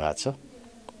राम्रो बनाउनु भएको छ।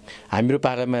 हाम्रो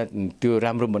पालामा त्यो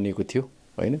राम्रो बनिएको थियो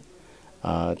होइन।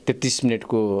 33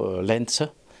 मिनटको लेन्थ छ,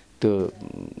 त्यो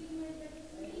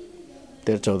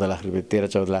 13-14 लाख रुपियाँ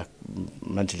 13-14 लाख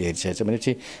मान्छेले हेरिसकेको छ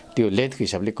भनेपछि त्यो लेन्थको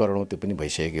हिसाबले करोडौँ त्यो पनि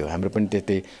भइसक्यो। हाम्रो पनि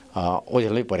त्यस्तै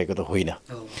ओझेलै परेको त होइन,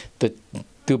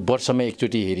 त्यो वर्षमा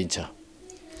एकचोटि हेरिन्छ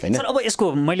होइन। सर, अब यसको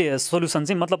मैले सोल्युसन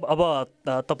चाहिँ मतलब अब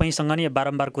तपाईँसँग नि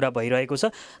बारम्बार कुरा भइरहेको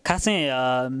छ, खास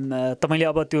चाहिँ तपाईँले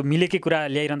अब त्यो मिलेकै कुरा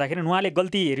ल्याइरहँदाखेरि उहाँले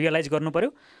गल्ती रियलाइज गर्नु पऱ्यो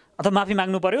अथवा माफी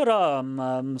माग्नु पऱ्यो र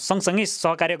सँगसँगै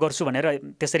सहकार्य गर्छु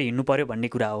भनेर त्यसरी हिँड्नु पऱ्यो भन्ने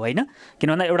कुरा हो होइन। किन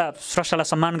भन्दा एउटा स्रष्टालाई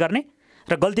सम्मान गर्ने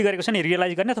र गल्ती गरेको छ नि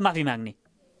रियलाइज गर्ने अथवा माफी माग्ने,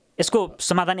 यसको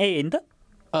समाधान यही होइन त?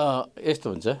 यस्तो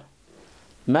हुन्छ,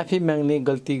 माफी माग्ने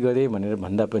गल्ती गरेँ भनेर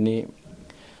भन्दा पनि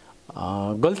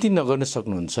गल्ती नगर्न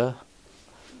सक्नुहुन्छ।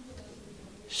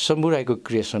 शम्भु राईको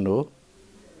क्रिएसन हो,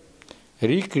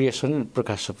 रिक्रिएसन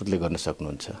प्रकाश सपुतले गर्न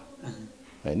सक्नुहुन्छ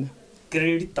होइन।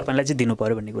 क्रेडिट तपाईँलाई चाहिँ दिनु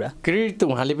पऱ्यो भन्ने कुरा? क्रेडिट त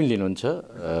उहाँले पनि लिनुहुन्छ,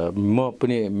 म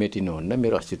पनि मेटिनुहुन्न,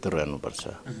 मेरो अस्तित्व रहनुपर्छ।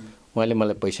 उहाँले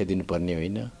मलाई पैसा दिनुपर्ने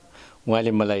होइन,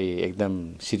 उहाँले मलाई एकदम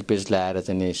सिरपेज लाएर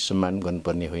चाहिँ सम्मान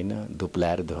गर्नुपर्ने होइन, धुप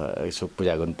लाएर यसो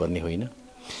पूजा गर्नुपर्ने होइन।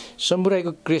 शम्भु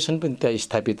राईको क्रिएसन पनि त्यहाँ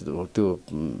स्थापित त्यो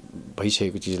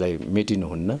भइसकेको चिजलाई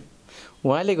मेटिनुहुन्न।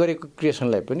 उहाँले गरेको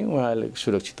क्रिएसनलाई पनि उहाँले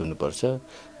सुरक्षित हुनुपर्छ।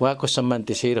 उहाँको सम्मान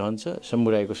त्यसै रहन्छ, शम्भु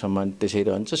राईको सम्मान त्यसै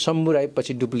रहन्छ। शम्भु राई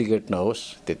पछि डुप्लिकेट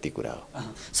नहोस्, त्यति कुरा हो।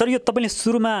 सर, यो तपाईँले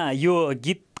सुरुमा यो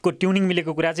गीतको ट्युनिङ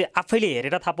मिलेको कुरा चाहिँ आफैले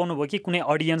हेरेर थाहा पाउनुभयो कि कुनै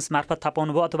अडियन्स मार्फत थाहा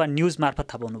पाउनुभयो अथवा न्युज मार्फत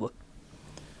थाहा पाउनुभयो?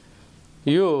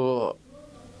 यो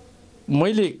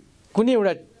मैले कुनै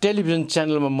एउटा टेलिभिजन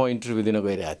च्यानलमा म इन्टरभ्यू दिन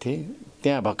गइरहेको थिएँ,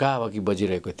 त्यहाँ भकाभकी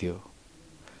बजिरहेको थियो।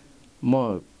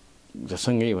 म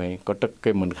सँगै भएँ,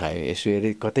 कटक्कै मन खायो। यसो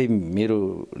हेरेँ कतै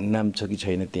मेरो नाम छ कि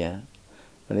छैन त्यहाँ,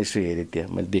 अनि यसो हेरेँ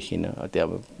त्यहाँ मैले देखिनँ। त्यहाँ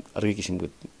अब अर्कै किसिमको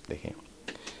देखेँ।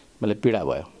 मलाई पीडा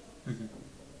भयो।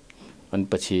 अनि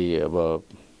पछि अब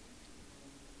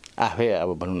आफै अब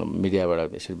भनौँ न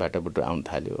मिडियाबाट यसरी बाटाबुटो आउनु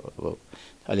थाल्यो। अब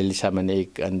अलिअलि सामान्य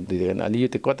एक अनि दुई अनि यो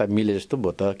त कता मिले जस्तो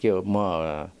भयो त के हो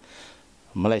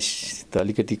मलाई त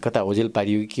अलिकति कता ओझेल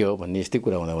पारियो कि के हो भन्ने यस्तै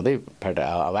कुरा हुँदै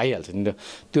अब आइहाल्छ नि।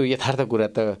 त्यो यथार्थ कुरा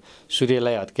त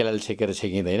सूर्यलाई हत्केलाले छेकेर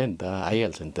छेकिँदैन नि त,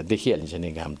 आइहाल्छ नि त, देखिहालिन्छ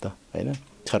नि घाम त होइन,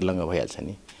 छर्लङ्ग भइहाल्छ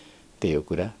नि, त्यही हो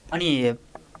कुरा। अनि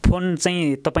फोन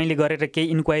चाहिँ तपाईँले गरेर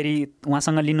केही इन्क्वायरी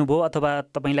उहाँसँग लिनुभयो अथवा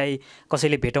तपाईँलाई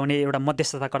कसैले भेटाउने एउटा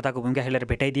मध्यस्थताकर्ताको भूमिका खेलेर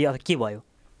भेटाइदिए अथवा के भयो?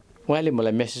 उहाँले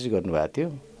मलाई मेसेज गर्नुभएको थियो,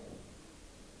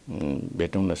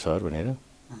 भेटौँ न सर भनेर,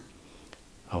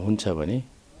 हुन्छ भने।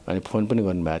 अनि फोन पनि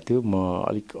गर्नुभएको थियो। म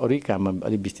अलिक अरू काममा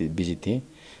अलिक बिजी थिएँ।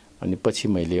 अनि पछि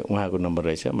मैले उहाँको नम्बर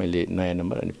रहेछ, मैले नयाँ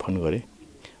नम्बर अनि फोन गरेँ,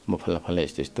 म फल्ला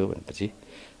यस्तो यस्तो भनेपछि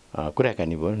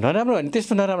कुराकानी भयो। नराम्रो भने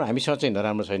त्यस्तो नराम्रो हामीसँग चाहिँ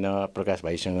नराम्रो छैन। प्रकाश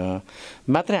भाइसँग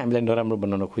मात्रै हामीलाई नराम्रो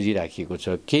बनाउन खोजिराखिएको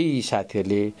छ। केही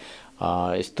साथीहरूले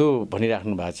यस्तो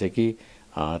भनिराख्नु भएको छ कि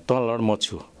तँ लड म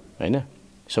छु होइन,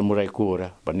 शम्भु राई को हो र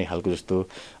भन्ने खालको जस्तो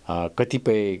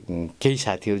कतिपय केही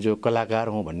साथीहरू जो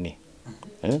कलाकार हौँ भन्ने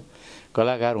होइन,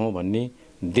 कलाकार हौँ भन्ने,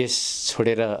 देश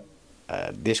छोडेर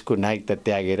देशको नागरिकता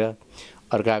त्यागेर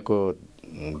अर्काको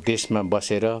देशमा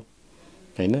बसेर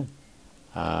होइन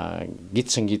गीत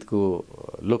सङ्गीतको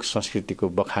लोक संस्कृतिको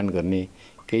बखान गर्ने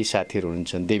केही साथीहरू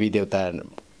हुन्छन्। देवी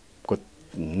देवताको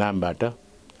नामबाट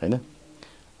होइन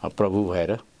प्रभु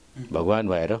भएर भगवान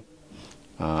भएर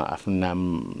आफ्नो नाम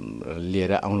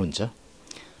लिएर आउनुहुन्छ।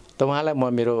 त उहाँलाई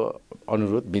म मेरो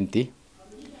अनुरोध बिन्ती,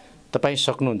 तपाईँ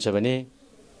सक्नुहुन्छ भने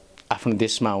आफ्नो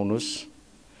देशमा आउनुहोस्,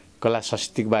 कला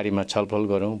संस्कृतिको बारेमा छलफल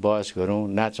गरौँ, बहस गरौँ,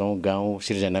 नाचौँ, गाउँ,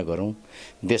 सिर्जना गरौँ,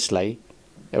 देशलाई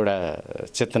एउटा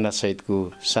चेतनासहितको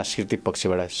सांस्कृतिक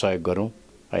पक्षबाट सहयोग गरौँ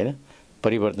होइन,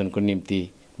 परिवर्तनको निम्ति,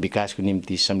 विकासको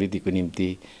निम्ति, समृद्धिको निम्ति,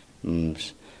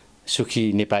 सुखी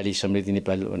नेपाली, समृद्धि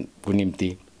नेपालको निम्ति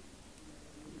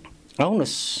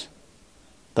आउनुहोस्।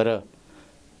 तर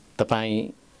तपाईँ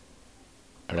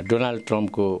एउटा डोनाल्ड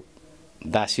ट्रम्पको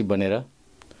दासी बनेर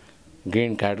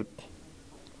ग्रिन कार्ड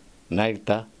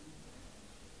नागरिकता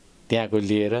त्यहाँको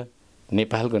लिएर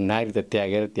नेपालको नागरिकता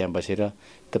त्यागेर त्यहाँ बसेर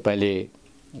तपाईँले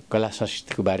कला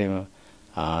संस्कृतिको बारेमा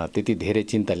त्यति धेरै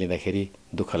चिन्ता लिँदाखेरि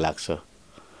दुःख लाग्छ।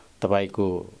 तपाईँको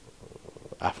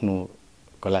आफ्नो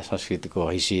कला संस्कृतिको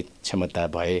हैसियत क्षमता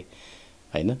भए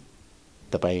होइन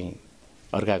तपाईँ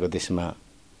अर्काको देशमा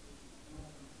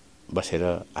बसेर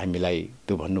हामीलाई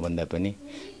त्यो भन्नुभन्दा पनि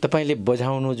तपाईँले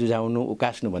बजाउनु जुझाउनु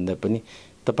उकास्नुभन्दा पनि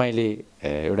तपाईँले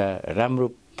एउटा राम्रो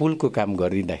पुलको काम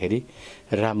गरिदिँदाखेरि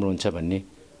राम्रो हुन्छ भन्ने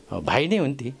भाइ नै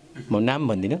हुन् ती, म नाम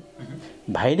भन्दिनँ,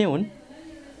 भाइ नै हुन्।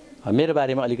 मेरो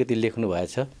बारेमा अलिकति लेख्नु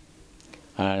भएछ,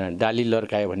 डाली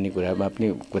लर्कायो भन्ने कुरामा पनि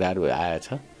कुराहरू आएछ।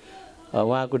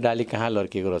 उहाँको डाली कहाँ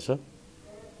लर्केको रहेछ,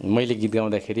 मैले गीत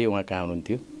गाउँदाखेरि उहाँ कहाँ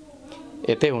हुनुहुन्थ्यो,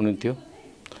 यतै हुनुहुन्थ्यो।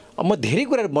 अब म धेरै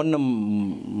कुराहरू भन्न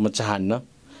म चाहन्न,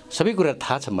 सबै कुरा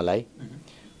थाहा छ मलाई,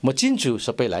 म चिन्छु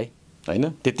सबैलाई होइन।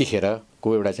 त्यतिखेरको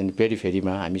एउटा चाहिँ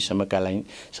पेरिफेरीमा हामी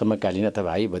समकालीन अथवा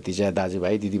भाइ भतिजा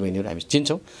दाजुभाइ दिदीबहिनीहरू हामी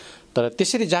चिन्छौँ। तर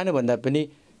त्यसरी जानुभन्दा पनि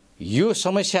यो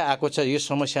समस्या आएको छ, यो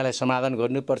समस्यालाई समाधान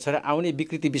गर्नुपर्छ र आउने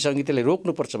विकृति विसङ्गतिलाई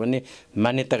रोक्नुपर्छ भन्ने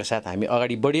मान्यताका साथ हामी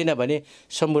अगाडि बढिएन भने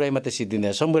शम्भु राई मात्रै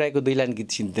सिद्धिँदैन। शम्भु राईको 2 लाइन गीत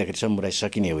सिद्धिँदाखेरि शम्भु राई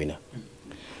सकिने होइन।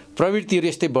 प्रवृत्तिहरू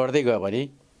यस्तै बढ्दै गयो भने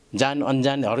जान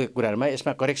अनजान हरेक कुराहरूमा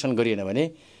यसमा करेक्सन गरिएन भने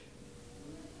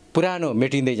पुरानो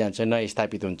मेटिँदै जान्छ, नयाँ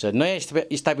स्थापित हुन्छ, नयाँ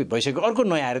स्थापित भइसक्यो अर्को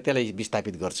नयाँ आएर त्यसलाई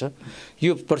विस्थापित गर्छ।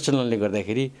 यो प्रचलनले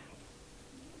गर्दाखेरि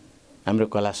हाम्रो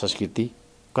कला संस्कृति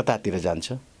कतातिर जान्छ।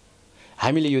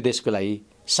 हामीले यो देशको लागि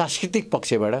सांस्कृतिक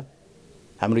पक्षबाट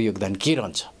हाम्रो योगदान के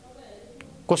रहन्छ,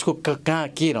 कसको कहाँ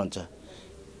के रहन्छ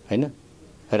होइन,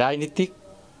 राजनीतिक,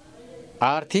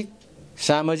 आर्थिक,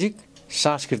 सामाजिक,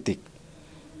 सांस्कृतिक।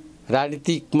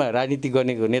 राजनीतिकमा राजनीति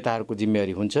गर्ने नेताहरूको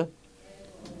जिम्मेवारी हुन्छ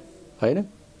होइन,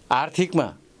 आर्थिकमा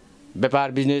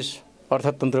व्यापार बिजनेस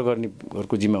अर्थतन्त्र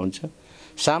गर्नेहरूको जिम्मा हुन्छ,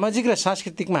 सामाजिक र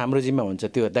सांस्कृतिकमा हाम्रो जिम्मा हुन्छ।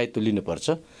 त्यो दायित्व लिनुपर्छ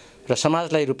र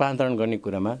समाजलाई रूपान्तरण गर्ने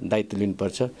कुरामा दायित्व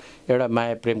लिनुपर्छ। एउटा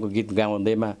माया प्रेमको गीत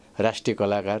गाउँदैमा राष्ट्रिय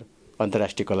कलाकार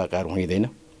अन्तर्राष्ट्रिय कलाकार हुँदैन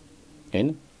होइन।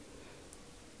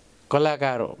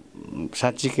 कलाकार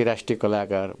साँच्चीकै राष्ट्रिय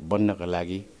कलाकार बन्नका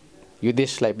लागि यो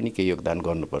देशलाई पनि केही योगदान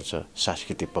गर्नुपर्छ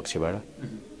सांस्कृतिक पक्षबाट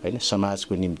होइन,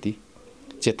 समाजको निम्ति,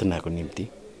 चेतनाको निम्ति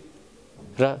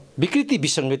र विकृति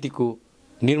विसङ्गतिको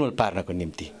निर्मूल पार्नको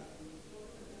निम्ति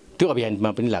त्यो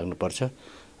अभियानमा पनि लाग्नुपर्छ।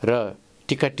 र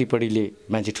टिका टिप्पणीले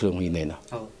मान्छे ठुलो हुँदैन।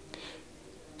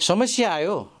 समस्या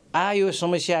आयो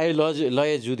समस्या आयो,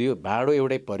 लय जुध्यो, भाँडो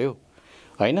एउटै पर्यो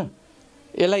होइन,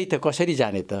 यसलाई त कसरी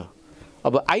जाने त।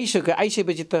 अब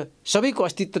आइसकेपछि त सबैको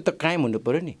अस्तित्व त कायम हुनु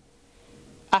पर्यो नि।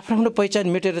 आफ्नो पहिचान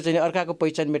मेटेर चाहिँ अर्काको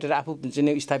पहिचान मेटेर आफू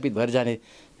चाहिँ स्थापित भएर जाने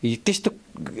त्यस्तो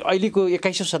अहिलेको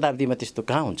 21औं शताब्दीमा त्यस्तो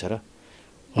कहाँ हुन्छ र?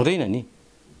 हुँदैन नि,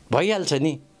 भइहाल्छ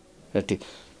नि।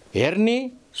 हेर्ने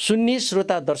सुन्ने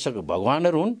श्रोता दर्शक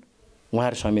भगवानहरू हुन्,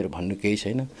 उहाँहरूसँग मेरो भन्नु केही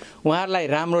छैन। उहाँहरूलाई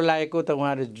राम्रो लागेको त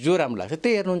उहाँहरू जो राम्रो लाग्छ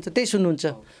त्यही हेर्नुहुन्छ, त्यही सुन्नुहुन्छ,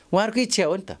 उहाँहरूको इच्छा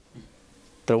हो नि त।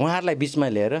 तर उहाँहरूलाई बिचमा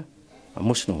ल्याएर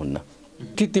मुस्नुहुन्न।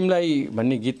 तिमीलाई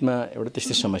भन्ने गीतमा एउटा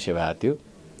त्यस्तै समस्या भएको थियो,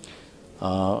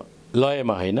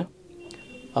 लयमा होइन।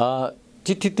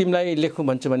 चिठी तिमीलाई लेख्नु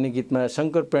भन्छु भन्ने गीतमा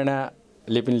शङ्कर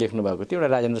प्रेरणाले पनि लेख्नु भएको थियो, एउटा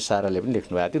राजेन्द्र साराले पनि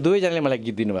लेख्नु भएको थियो। दुवैजनाले मलाई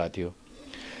गीत दिनुभएको थियो।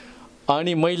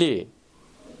 अनि मैले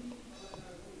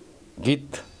गीत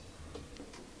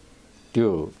त्यो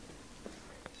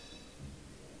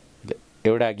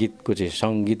एउटा गीतको चाहिँ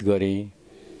सङ्गीत गरेँ,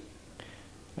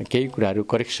 केही कुराहरू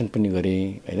करेक्सन पनि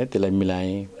गरेँ होइन, त्यसलाई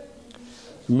मिलाएँ।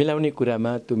 मिलाउने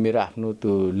कुरामा त्यो मेरो आफ्नो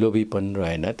त्यो लोभीपन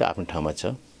रहेन, त्यो आफ्नो ठाउँमा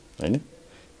छ होइन।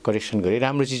 करेक्सन गरेँ,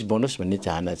 राम्रो चिज बनोस् भन्ने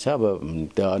चाहना छ।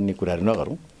 अब त्यो अन्य कुराहरू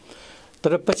नगरौँ।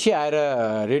 तर पछि आएर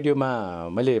रेडियोमा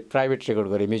मैले प्राइभेट रेकर्ड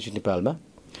गरेँ म्युजिक नेपालमा,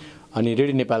 अनि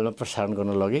रेडियो नेपालमा प्रसारण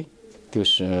गर्न लगेँ। त्यो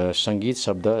सङ्गीत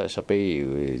शब्द सबै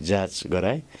जाँच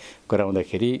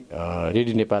गराउँदाखेरि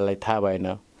रेडियो नेपाललाई थाहा भएन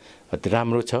त्यो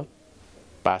राम्रो छ,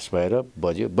 पास भएर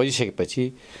बजिसकेपछि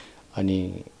अनि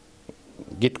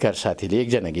गीतकार साथीले,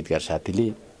 एकजना गीतकार साथीले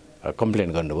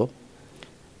कम्प्लेन गर्नुभयो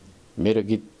मेरो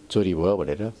गीत चोरी भयो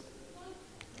भनेर।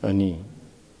 अनि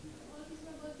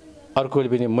अर्कोले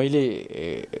पनि मैले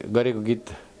गरेको गीत,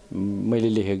 मैले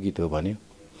लेखेको गीत हो भन्यो।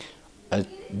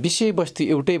 विषयवस्तु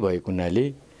एउटै भएको हुनाले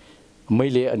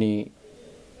मैले अनि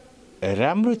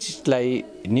राम्रो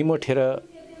चिजलाई निमोठेर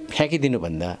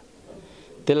फ्याँकिदिनुभन्दा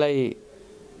त्यसलाई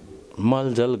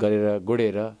मलजल गरेर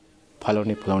गोडेर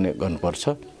फलाउने गर्नुपर्छ।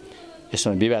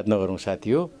 यसमा विवाद नगरौँ साथी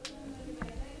हो।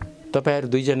 तपाईँहरू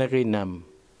दुईजनाकै नाम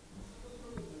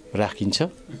राखिन्छ,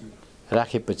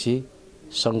 राखेपछि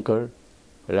शङ्कर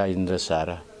राजेन्द्र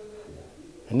सारा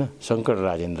होइन, शङ्कर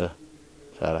राजेन्द्र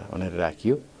सारा भनेर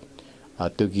राखियो।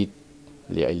 त्यो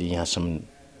गीतले अहिले यहाँसम्म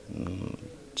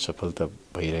सफलता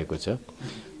भइरहेको छ।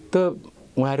 त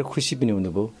उहाँहरू खुसी पनि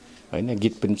हुनुभयो होइन,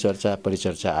 गीत पनि चर्चा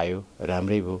परिचर्चा आयो,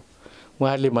 राम्रै भयो।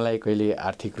 उहाँहरूले मलाई कहिले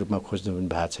आर्थिक रूपमा खोज्नु पनि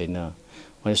भएको छैन,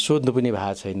 उहाँले सोध्नु पनि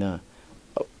भएको छैन।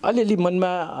 अलिअलि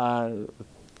मनमा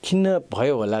खिन्न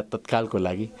भयो होला तत्कालको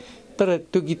लागि, तर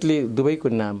त्यो गीतले दुवैको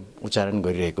नाम उच्चारण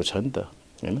गरिरहेको छ नि त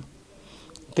होइन।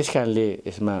 त्यस कारणले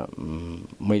यसमा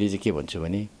मैले चाहिँ के भन्छु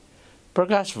भने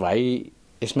प्रकाश भाइ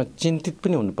यसमा चिन्तित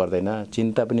पनि हुनु पर्दैन,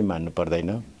 चिन्ता पनि मान्नु पर्दैन।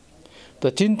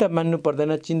 त चिन्ता मान्नु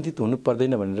पर्दैन, चिन्तित हुनु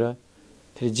पर्दैन भनेर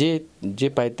फेरि जे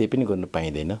पाए त्यही पनि गर्नु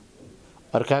पाइँदैन।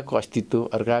 अर्काको अस्तित्व,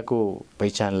 अर्काको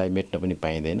पहिचानलाई मेट्न पनि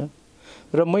पाइँदैन।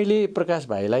 र मैले प्रकाश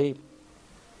भाइलाई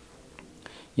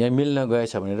यहाँ मिल्न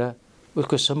गएछ भनेर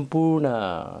उसको सम्पूर्ण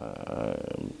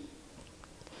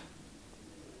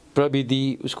प्रविधि,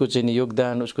 उसको चाहिँ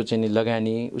योगदान, उसको चाहिँ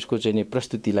लगानी, उसको चाहिँ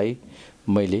प्रस्तुतिलाई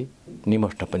मैले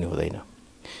निमोट्न पनि हुँदैन।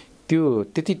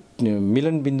 त्यो त्यति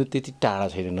मिलन बिन्दु त्यति टाढा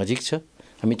छैन, नजिक छ।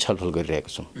 हामी छलफल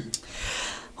गरिरहेका छौँ।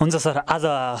 हुन्छ सर, आज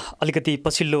अलिकति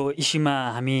पछिल्लो इस्युमा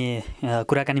हामी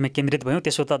कुराकानीमा केन्द्रित भयौँ।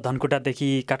 त्यसो त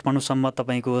धनकुटादेखि काठमाडौँसम्म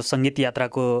तपाईँको सङ्गीत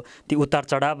यात्राको ती उतार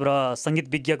चढाव र सङ्गीत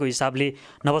विज्ञको हिसाबले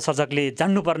नवसर्जकले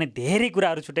जान्नुपर्ने धेरै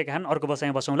कुराहरू छुटेका छन्। अर्को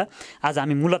बसाइमा बसौँला। आज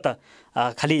हामी मूलतः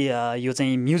खालि यो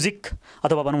चाहिँ म्युजिक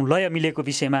अथवा भनौँ लय मिलेको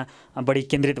विषयमा बढी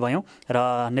केन्द्रित भयौँ र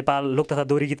नेपाल लोक तथा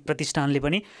दोहोरी गीत प्रतिष्ठानले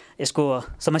पनि यसको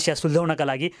समस्या सुल्झाउनका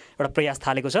लागि एउटा प्रयास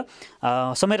थालेको छ।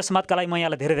 समय र समाजका लागि म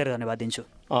यहाँलाई धेरै धेरै धन्यवाद दिन्छु।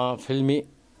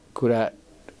 फिल्मी कुरा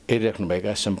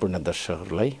हेरिराख्नुभएका सम्पूर्ण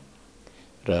दर्शकहरूलाई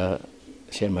र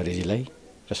श्याम हरिजीलाई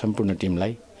र सम्पूर्ण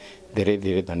टिमलाई धेरै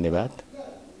धेरै धन्यवाद।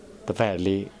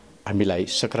 तपाईँहरूले हामीलाई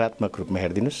सकारात्मक रूपमा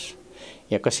हेरिदिनुहोस्।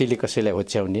 यहाँ कसैले कसैलाई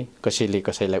होच्याउने, कसैले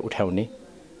कसैलाई उठाउने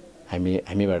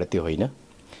हामीबाट त्यो होइन।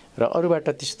 र अरूबाट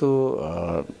त्यस्तो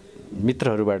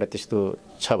मित्रहरूबाट त्यस्तो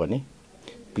छ भने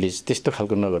प्लिज त्यस्तो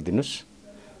खालको नगरिदिनुहोस्।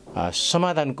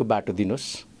 समाधानको बाटो दिनुहोस्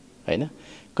होइन।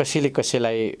 कसैले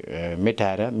कसैलाई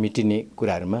मेटाएर मिटिने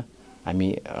कुराहरूमा हामी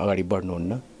अगाडि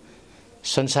बढ्नुहुन्न।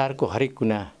 संसारको हरेक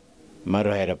कुनामा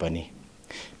रहेर पनि,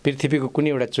 पृथ्वीको कुनै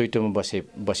एउटा चोइटोमा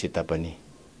बसे तापनि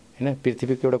होइन,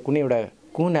 पृथ्वीको एउटा कुनै एउटा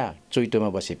कुना चोइटोमा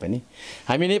बसे पनि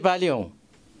हामी नेपाली हौँ।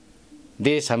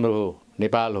 देश हाम्रो हो,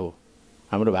 नेपाल हो,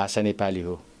 हाम्रो भाषा नेपाली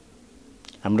हो,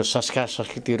 हाम्रो संस्कार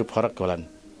संस्कृतिहरू फरक होलान्,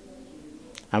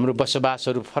 हाम्रो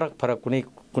बसोबासहरू फरक फरक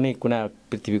कुनै कुना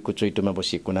पृथ्वीको चोइटोमा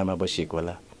बसिएको कुनामा बसिएको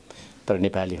होला, तर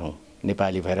नेपाली हौँ।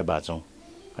 नेपाली भएर बाँचौँ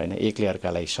होइन। एकले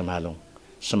अर्कालाई सम्हालौँ,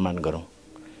 सम्मान गरौँ।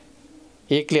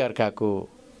 एकले अर्काको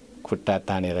खुट्टा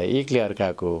तानेर, एकले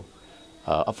अर्काको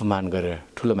अपमान गरेर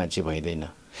ठुलो मान्छे भइँदैन।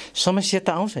 समस्या त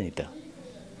आउँछ नि त,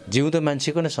 जिउँदो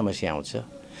मान्छेको नै समस्या आउँछ।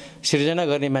 सिर्जना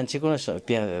गर्ने मान्छेको न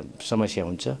त्यहाँ समस्या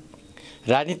हुन्छ,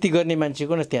 राजनीति गर्ने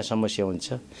मान्छेको न त्यहाँ समस्या हुन्छ,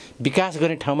 विकास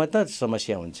गर्ने ठाउँमा त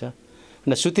समस्या हुन्छ,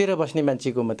 न सुतेर बस्ने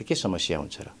मान्छेकोमा त के समस्या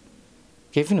हुन्छ र?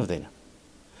 केही पनि हुँदैन।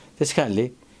 त्यस कारणले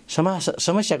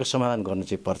समस्याको समाधान गर्नु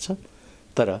चाहिँ पर्छ,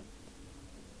 तर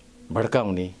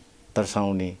भड्काउने,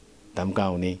 तर्साउने,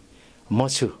 धम्काउने, म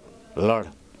छु लड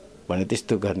भने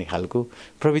त्यस्तो गर्ने खालको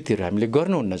प्रवृत्तिहरू हामीले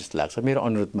गर्नुहुन्न जस्तो लाग्छ। मेरो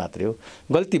अनुरोध मात्रै हो,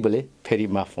 गल्ती बोले फेरि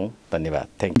माफ हौँ। धन्यवाद,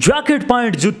 थ्याङ्क यू। ज्याकेट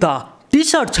प्यान्ट जुत्ता टी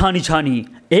सर्ट छानी छानी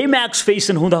एम्याक्स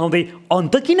फेसन हुँदाहुँदै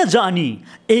अन्त किन जानी?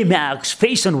 एम्याक्स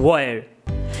फेसन वेयर,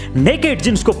 नेकेड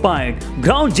जिन्सको प्यान्ट,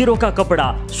 ग्राउन्ड जिरोका कपडा,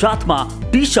 साथमा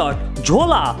टी सर्ट,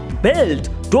 झोला, बेल्ट,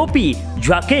 टोपी,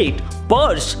 ज्याकेट,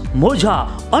 पर्स, मोजा,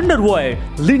 अन्डरवेयर,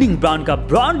 लिडिङ ब्रान्डका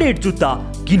ब्रान्डेड जुत्ता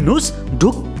किन्नुस्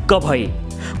ढुक्क भई।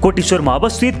 कोटेश्वरमा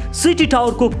अवस्थित सिटी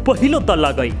टावरको पहिलो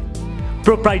तल्ला गई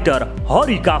प्रोप्राइटर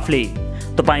हरि काफले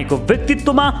तपाईको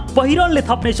व्यक्तित्वमा पहिरनले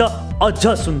थप्नेछ अझ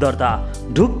सुन्दरता।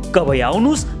 ढुक्क भई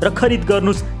आउनुस् र खरिद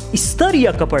गर्नुस्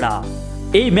स्तरीय कपडा।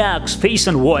 एम्याक्स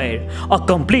fashion where, a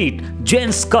complete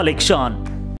gents collection.